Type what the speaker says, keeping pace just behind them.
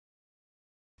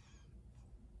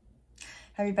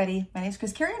Hi everybody, my name is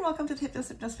Chris Carey and welcome to the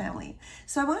Hypnos-Ypnos family.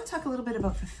 So I want to talk a little bit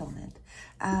about fulfillment.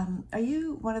 Are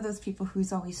you one of those people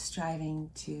who's always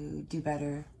striving to do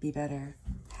better, be better,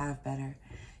 have better?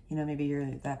 You know, maybe you're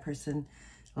that person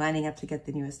lining up to get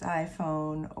the newest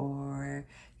iPhone, or,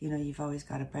 you know, you've always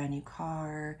got a brand new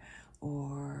car,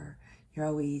 or you're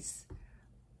always,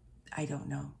 I don't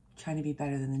know, trying to be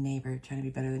better than the neighbor, trying to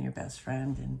be better than your best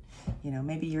friend. And, you know,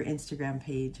 maybe your Instagram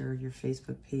page or your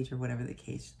Facebook page or whatever the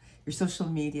case, your social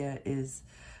media is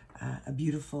a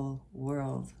beautiful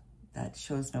world that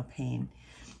shows no pain.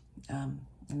 And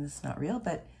it's not real,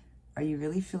 but are you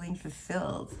really feeling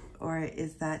fulfilled? Or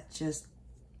is that just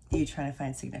you trying to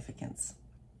find significance,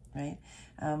 right?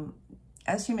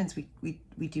 As humans,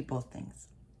 we do both things.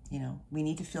 You know, we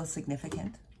need to feel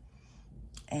significant,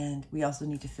 and we also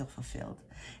need to feel fulfilled.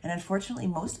 And unfortunately,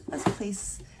 most of us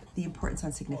place the importance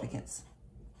on significance,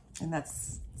 and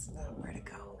that's not where to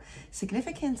go.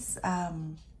 Significance,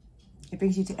 it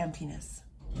brings you to emptiness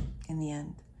in the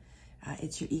end.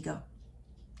 It's your ego.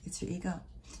 It's your ego.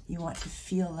 You want to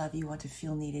feel love. You want to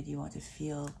feel needed. You want to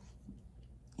feel,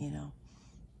 you know,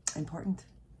 important.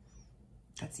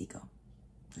 That's ego.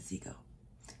 That's ego.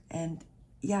 And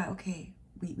yeah, okay,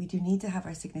 we do need to have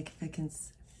our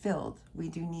significance filled. We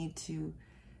do need to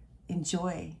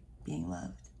enjoy being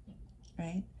loved,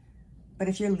 right? But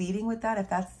if you're leading with that,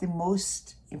 if that's the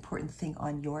most important thing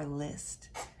on your list,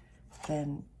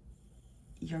 then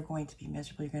you're going to be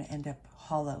miserable. You're going to end up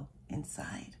hollow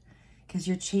inside because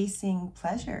you're chasing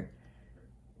pleasure.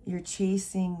 You're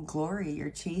chasing glory. You're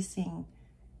chasing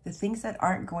the things that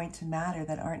aren't going to matter,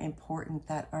 that aren't important,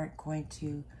 that aren't going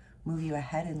to move you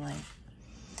ahead in life.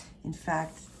 In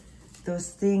fact,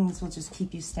 those things will just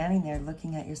keep you standing there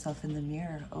looking at yourself in the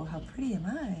mirror. Oh, how pretty am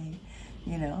I?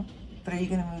 You know, but are you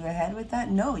going to move ahead with that?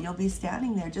 No, you'll be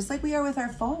standing there just like we are with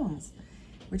our phones.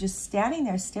 We're just standing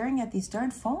there staring at these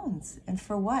darn phones. And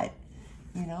for what?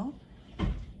 You know,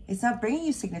 it's not bringing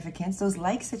you significance. Those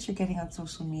likes that you're getting on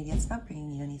social media, it's not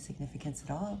bringing you any significance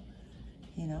at all.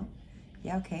 You know,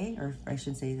 yeah, okay. Or I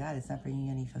shouldn't say that. It's not bringing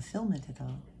you any fulfillment at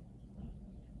all.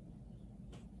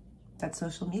 That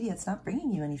social media, it's not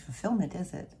bringing you any fulfillment,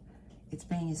 is it? It's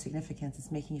bringing you significance.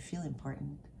 It's making you feel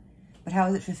important. But how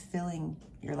is it fulfilling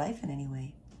your life in any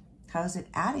way? How is it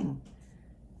adding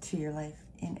to your life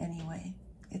in any way?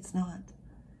 It's not.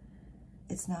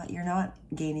 It's not. You're not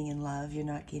gaining in love. You're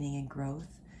not gaining in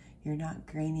growth. You're not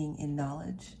gaining in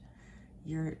knowledge.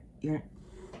 You're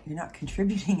not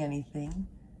contributing anything.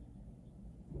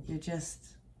 You're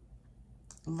just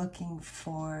looking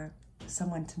for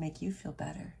someone to make you feel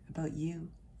better about you.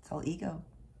 It's all ego.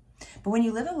 But when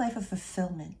you live a life of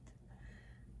fulfillment,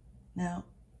 now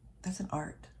that's an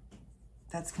art.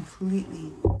 That's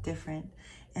completely different.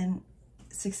 And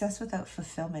success without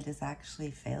fulfillment is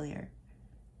actually failure.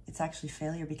 It's actually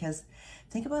failure because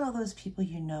think about all those people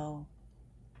you know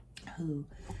who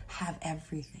have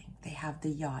everything. They have the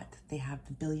yacht. They have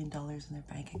the $1 billion in their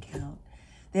bank account.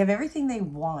 They have everything they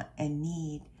want and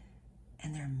need,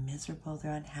 and they're miserable,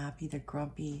 they're unhappy, they're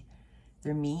grumpy,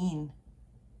 they're mean,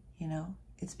 you know?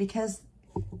 It's because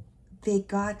they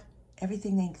got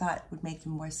everything they thought would make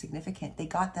them more significant. They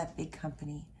got that big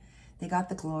company, they got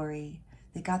the glory,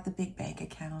 they got the big bank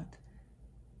account,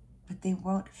 but they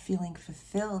weren't feeling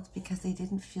fulfilled because they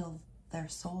didn't feel their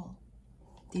soul.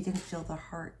 They didn't feel the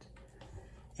heart.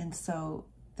 And so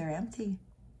they're empty.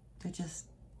 They're just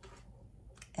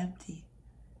empty.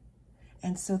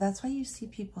 And so that's why you see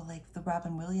people like the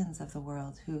Robin Williams of the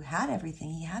world who had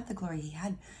everything. He had the glory. He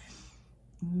had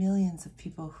millions of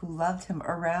people who loved him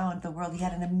around the world. He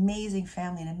had an amazing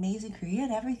family, an amazing career. He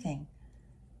had everything.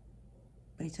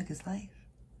 But he took his life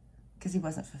because he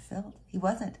wasn't fulfilled. He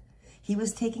wasn't. He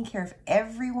was taking care of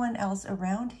everyone else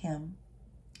around him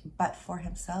but for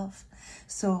himself.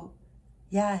 So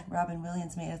yeah, Robin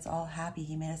Williams made us all happy.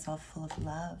 He made us all full of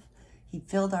love. He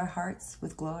filled our hearts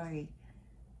with glory.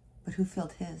 But who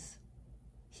filled his?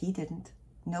 He didn't.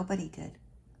 Nobody did.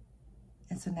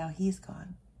 And so now he's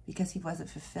gone because he wasn't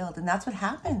fulfilled. And that's what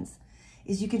happens,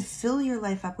 is you can fill your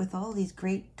life up with all these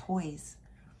great toys,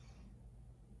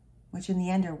 which in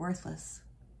the end are worthless.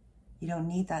 You don't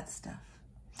need that stuff.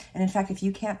 And in fact, if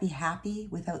you can't be happy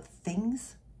without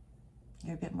things,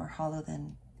 you're a bit more hollow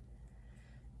than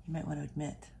you might want to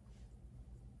admit.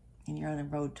 And you're on a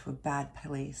road to a bad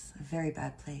place, a very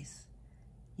bad place.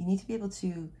 You need to be able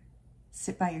to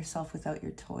sit by yourself without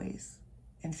your toys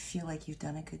and feel like you've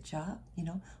done a good job. You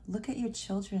know, look at your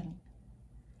children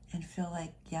and feel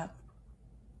like, yep,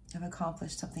 I've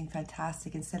accomplished something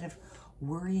fantastic, instead of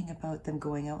worrying about them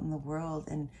going out in the world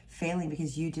and failing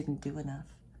because you didn't do enough.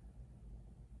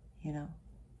 You know,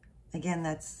 again,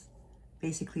 that's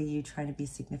basically you trying to be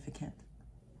significant.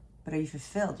 But are you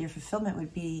fulfilled? Your fulfillment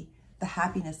would be the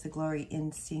happiness, the glory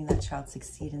in seeing that child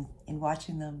succeed and in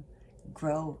watching them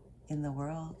grow in the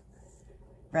world,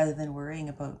 rather than worrying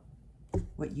about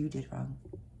what you did wrong,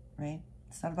 right?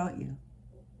 It's not about you.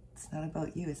 It's not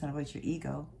about you. It's not about your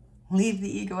ego. Leave the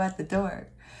ego at the door.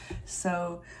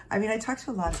 So, I mean, I talk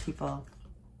to a lot of people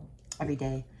every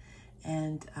day,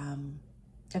 and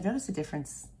I've noticed a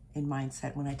difference in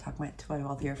mindset when I talk to my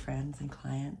wealthier friends and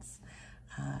clients,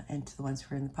 and to the ones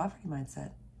who are in the poverty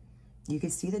mindset. You can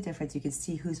see the difference. You can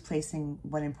see who's placing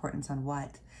what importance on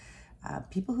what.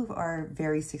 People who are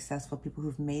very successful, people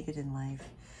who've made it in life,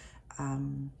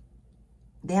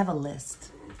 they have a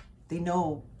list. They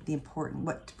know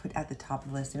what to put at the top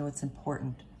of the list. They know what's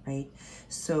important, right?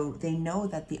 So they know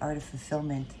that the art of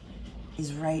fulfillment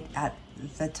is right at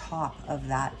the top of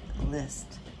that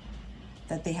list,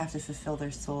 that they have to fulfill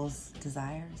their soul's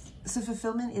desires. So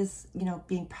fulfillment is, you know,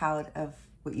 being proud of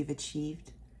what you've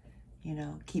achieved, you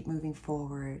know, keep moving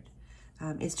forward.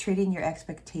 It's trading your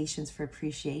expectations for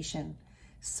appreciation.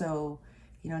 So,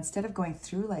 you know, instead of going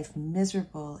through life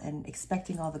miserable and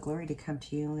expecting all the glory to come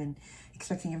to you and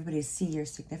expecting everybody to see your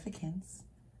significance,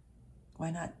 why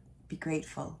not be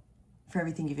grateful for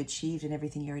everything you've achieved and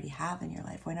everything you already have in your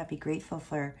life? Why not be grateful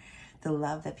for the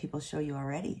love that people show you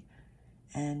already?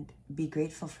 And be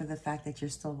grateful for the fact that you're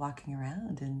still walking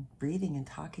around and breathing and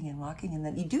talking and walking, and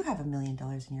that you do have $1 million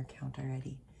in your account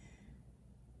already.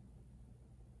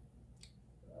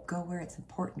 Go where it's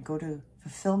important. Go to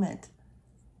fulfillment.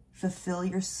 Fulfill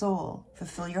your soul.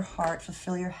 Fulfill your heart.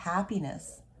 Fulfill your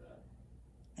happiness.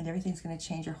 And everything's going to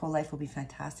change. Your whole life will be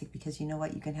fantastic, because you know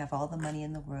what? You can have all the money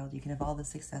in the world. You can have all the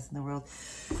success in the world.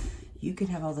 You can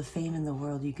have all the fame in the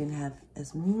world. You can have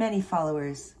as many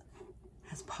followers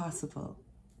as possible.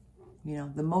 You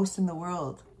know, the most in the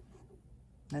world.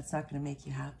 That's not going to make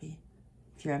you happy.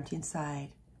 If you're empty inside,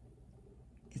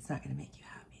 it's not going to make you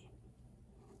happy.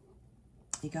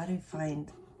 You got to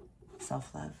find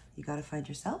self-love. You got to find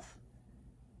yourself.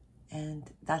 And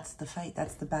that's the fight.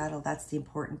 That's the battle. That's the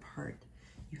important part.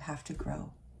 You have to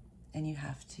grow, and you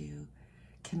have to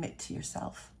commit to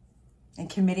yourself. And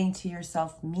committing to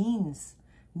yourself means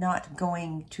not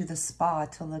going to the spa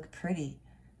to look pretty.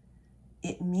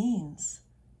 It means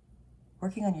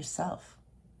working on yourself.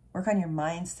 Work on your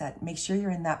mindset. Make sure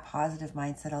you're in that positive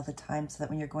mindset all the time, so that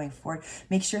when you're going forward,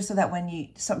 make sure so that when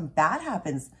something bad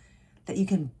happens, that you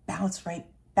can bounce right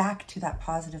back to that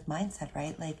positive mindset,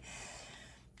 right? Like,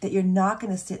 that you're not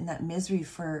going to sit in that misery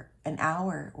for an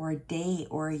hour or a day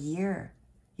or a year.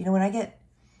 You know, when I get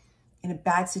in a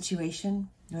bad situation,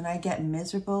 when I get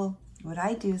miserable, what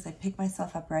I do is I pick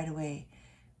myself up right away.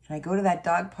 And I go to that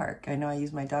dog park. I know I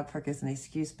use my dog park as an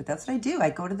excuse, but that's what I do. I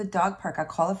go to the dog park. I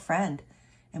call a friend,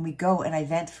 and we go and I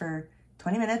vent for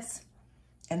 20 minutes.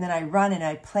 And then I run and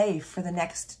I play for the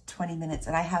next 20 minutes.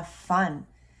 And I have fun.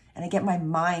 And I get my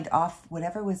mind off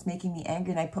whatever was making me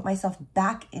angry. And I put myself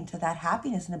back into that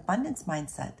happiness and abundance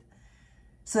mindset,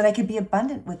 so that I could be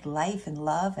abundant with life and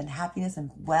love and happiness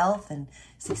and wealth and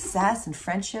success and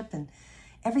friendship and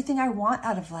everything I want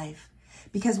out of life.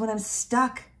 Because when I'm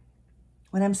stuck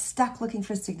looking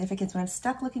for significance, when I'm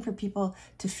stuck looking for people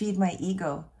to feed my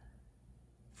ego,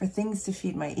 for things to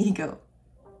feed my ego,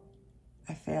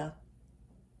 I fail.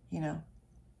 You know,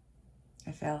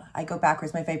 I fail. I go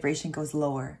backwards. My vibration goes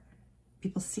lower.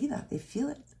 People see that. They feel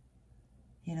it.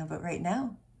 You know, but right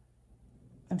now,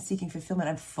 I'm seeking fulfillment.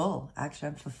 I'm full. Actually,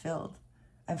 I'm fulfilled.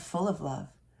 I'm full of love.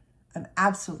 I'm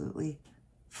absolutely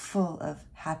full of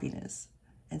happiness.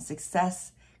 And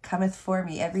success cometh for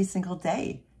me every single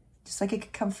day, just like it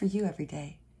could come for you every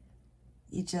day.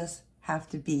 You just have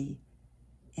to be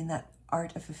in that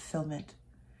art of fulfillment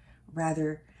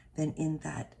rather than in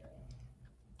that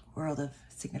world of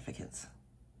significance.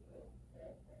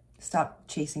 Stop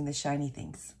chasing the shiny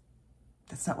things.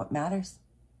 That's not what matters.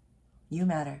 You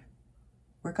matter.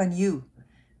 Work on you.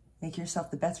 Make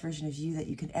yourself the best version of you that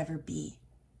you can ever be.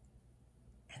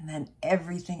 And then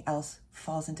everything else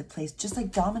falls into place, just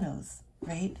like dominoes,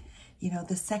 right? You know,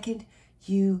 the second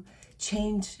you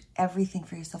change everything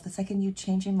for yourself, the second you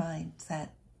change your mindset,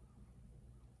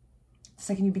 the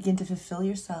second you begin to fulfill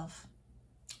yourself,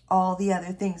 all the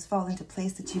other things fall into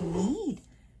place that you need.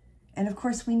 And of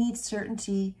course, we need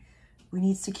certainty. We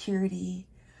need security.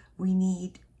 We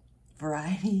need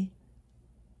variety.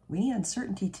 We need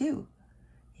uncertainty too.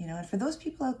 You know, and for those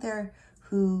people out there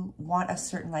who want a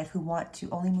certain life, who want to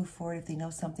only move forward if they know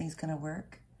something's going to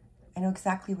work, I know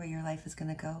exactly where your life is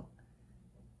going to go.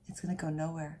 It's going to go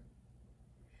nowhere.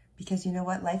 Because you know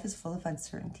what? Life is full of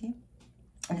uncertainty.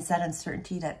 And it's that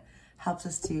uncertainty that helps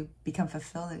us to become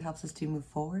fulfilled. It helps us to move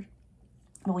forward.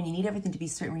 But when you need everything to be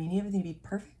certain, when you need everything to be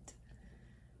perfect,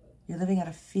 you're living out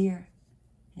of fear.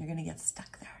 You're going to get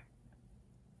stuck there.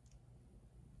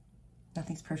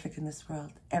 Nothing's perfect in this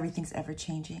world. Everything's ever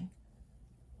changing.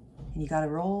 And you got to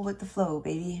roll with the flow,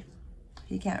 baby.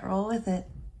 If you can't roll with it,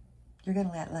 you're going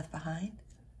to get left behind.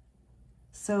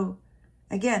 So,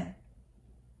 again,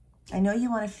 I know you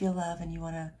want to feel love and you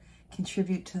want to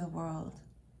contribute to the world.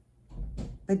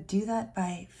 But do that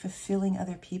by fulfilling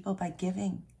other people, by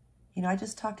giving. You know, I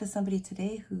just talked to somebody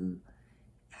today who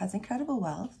has incredible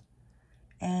wealth.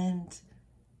 And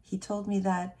he told me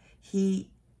that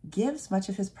he gives much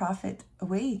of his profit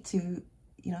away to,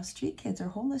 you know, street kids or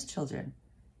homeless children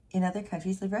in other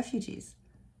countries like refugees.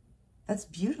 That's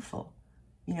beautiful,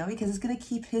 you know, because it's going to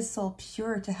keep his soul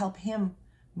pure to help him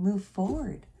move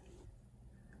forward.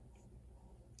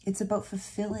 It's about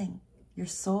fulfilling your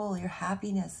soul, your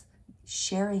happiness,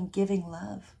 sharing, giving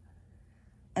love.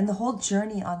 And the whole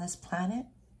journey on this planet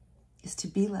is to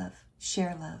be love,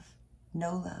 share love,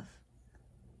 know love.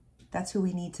 That's who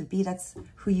we need to be. That's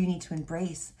who you need to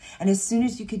embrace. And as soon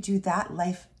as you could do that,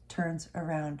 life turns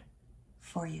around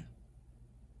for you.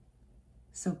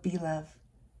 So be love,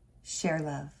 share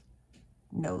love,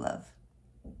 know love.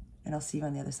 And I'll see you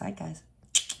on the other side, guys.